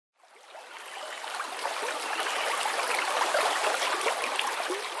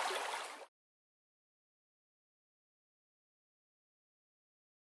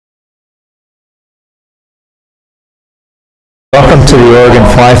Welcome to the Oregon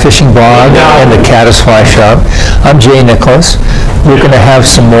Fly Fishing Blog and the Caddis Fly Shop. I'm Jay Nicholas. We're going to have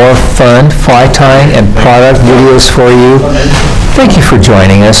some more fun fly tying and product videos for you. Thank you for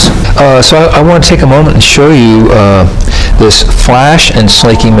joining us. So I want to take a moment and show you this flash and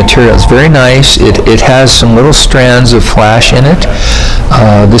Slinky material. It's very nice. It has some little strands of flash in it.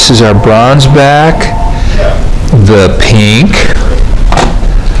 This is our bronze back, the pink,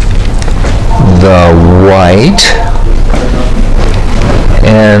 the white,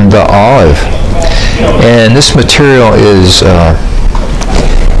 and the olive. And this material is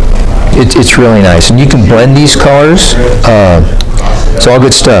it's really nice, and you can blend these colors. It's all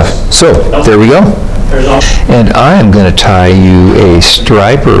good stuff. So there we go. And I am going to tie you a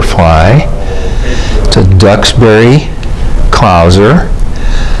striper fly to Duxbury Clouser.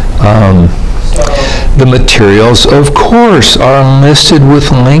 The materials, of course, are listed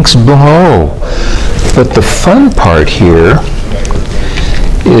with links below, but the fun part here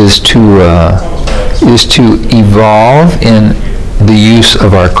is to evolve in the use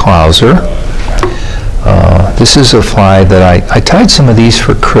of our clouser. This is a fly that I tied some of these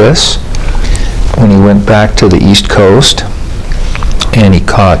for Chris when he went back to the East Coast, and he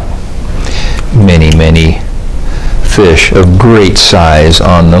caught many fish of great size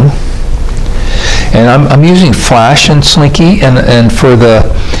on them. And I'm using flash and Slinky, and for the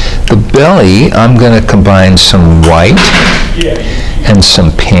belly I'm going to combine some white and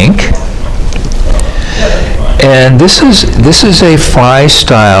some pink. And this is a fly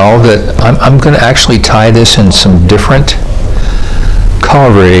style that I'm going to actually tie this in some different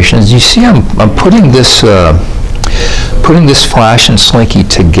color variations. You see, I'm putting this flash and Slinky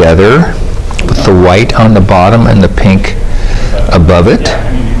together with the white on the bottom and the pink above it,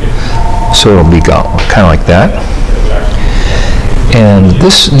 so it'll be kind of like that. And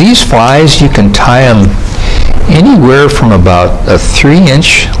these flies, you can tie them anywhere from about a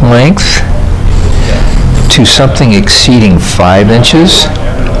 3-inch length to something exceeding 5 inches.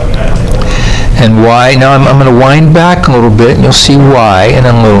 And why? Now I'm going to wind back a little bit, and you'll see why in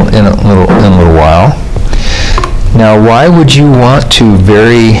a little while. Now, why would you want to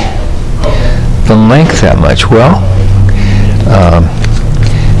vary the length that much? Well,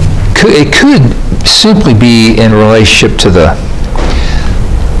 it could simply be in relationship to the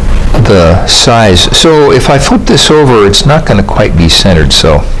size. So if I flip this over, it's not going to quite be centered,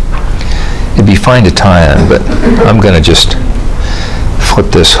 so it'd be fine to tie on, but I'm going to just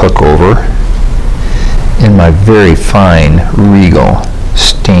flip this hook over in my very fine Regal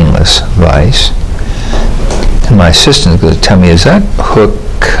stainless vise. And my assistant is going to tell me, is that hook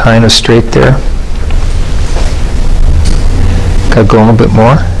kind of straight there? Got to go a little bit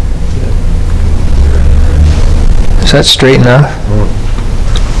more? Is that straight enough?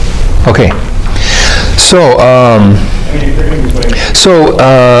 Okay. So,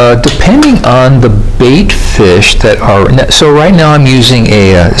 depending on the bait fish that are, so right now I'm using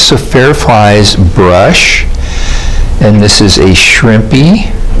it's a Fairflies brush, and this is a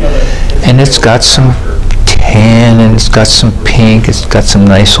shrimpy, and it's got some tan, and it's got some pink, it's got some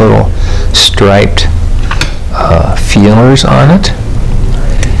nice little striped feelers on it.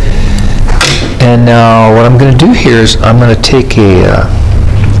 And now what I'm going to do here is I'm going to take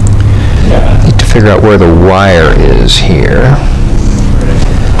need to figure out where the wire is here.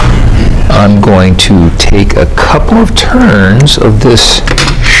 I'm going to take a couple of turns of this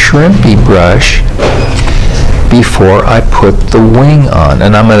shrimpy brush before I put the wing on,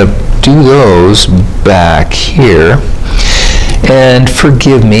 and I'm going to do those back here. And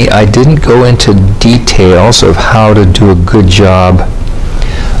forgive me, I didn't go into details of how to do a good job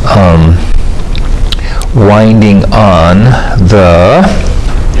winding on the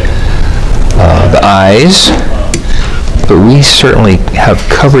eyes, but we certainly have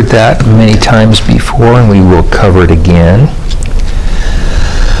covered that many times before, and we will cover it again.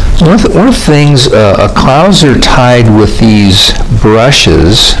 One of the things a clouser tied with these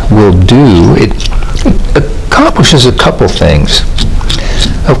brushes will do, it accomplishes a couple things.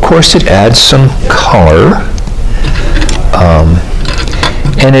 Of course, it adds some color,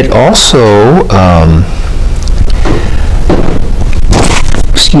 and it also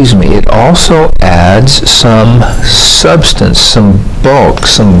it also adds some substance, some bulk,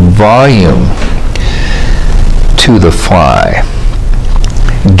 some volume to the fly.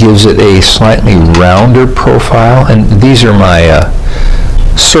 Gives it a slightly rounder profile, and these are my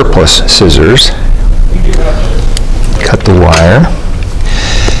surplus scissors. Cut the wire,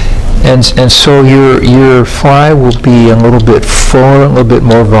 and so your fly will be a little bit fuller, a little bit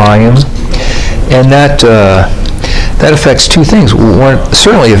more volume, and that affects two things. One,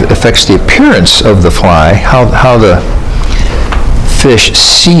 certainly affects the appearance of the fly, how the fish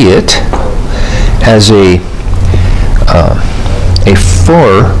see it as a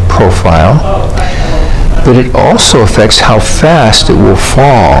fuller profile, but it also affects how fast it will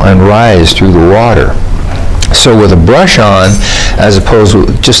fall and rise through the water. So with a brush on, as opposed to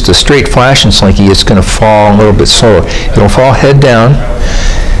just a straight flash and Slinky, it's going to fall a little bit slower. It'll fall head down,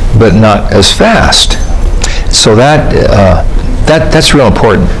 but not as fast. So that's real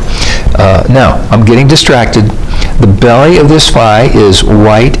important. Now, I'm getting distracted. The belly of this fly is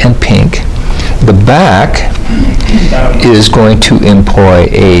white and pink. The back is going to employ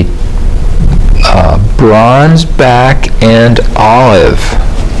a bronze back and olive.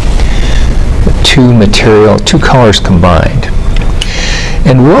 Two colors combined.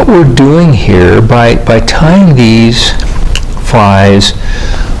 And what we're doing here by tying these flies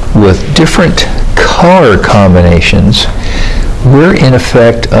with different color combinations, we're in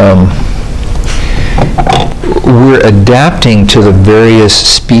effect we're adapting to the various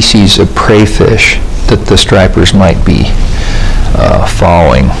species of prey fish that the stripers might be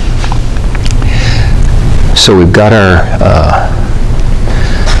following. So we've got our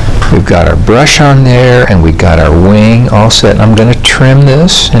brush on there, and we've got our wing all set. I'm going to trim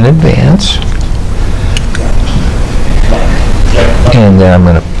this in advance, and then I'm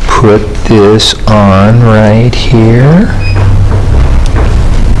going to put this on right here.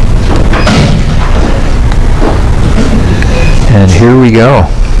 And here we go.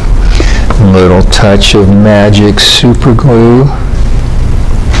 A little touch of magic super glue.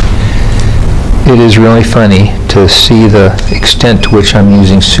 It is really funny to see the extent to which I'm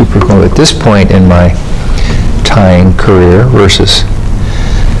using super glue at this point in my tying career versus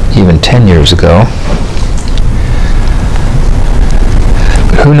even 10 years ago.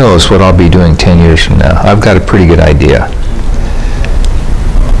 But who knows what I'll be doing 10 years from now. I've got a pretty good idea.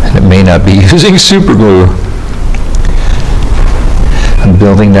 And it may not be using super glue. I'm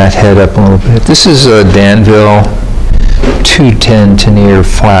building that head up a little bit. This is a Danville 210 Tenier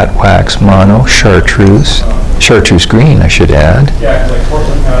flat wax mono chartreuse green, I should add.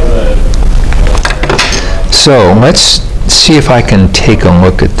 So let's see if I can take a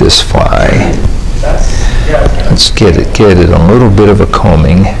look at this fly. Let's get it a little bit of a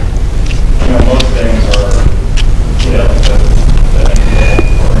combing.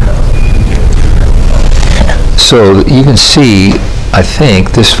 So you can see, I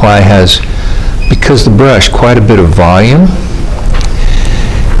think this fly has, because the brush, quite a bit of volume,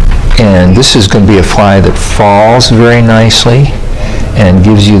 and this is going to be a fly that falls very nicely and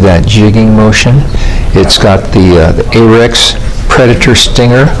gives you that jigging motion. It's got the Arex Predator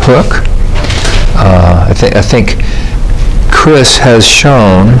Stinger hook. I think Chris has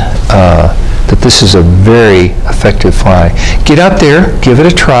shown that this is a very effective fly. Get out there, give it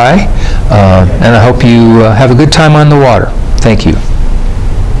a try, and I hope you have a good time on the water. Thank you.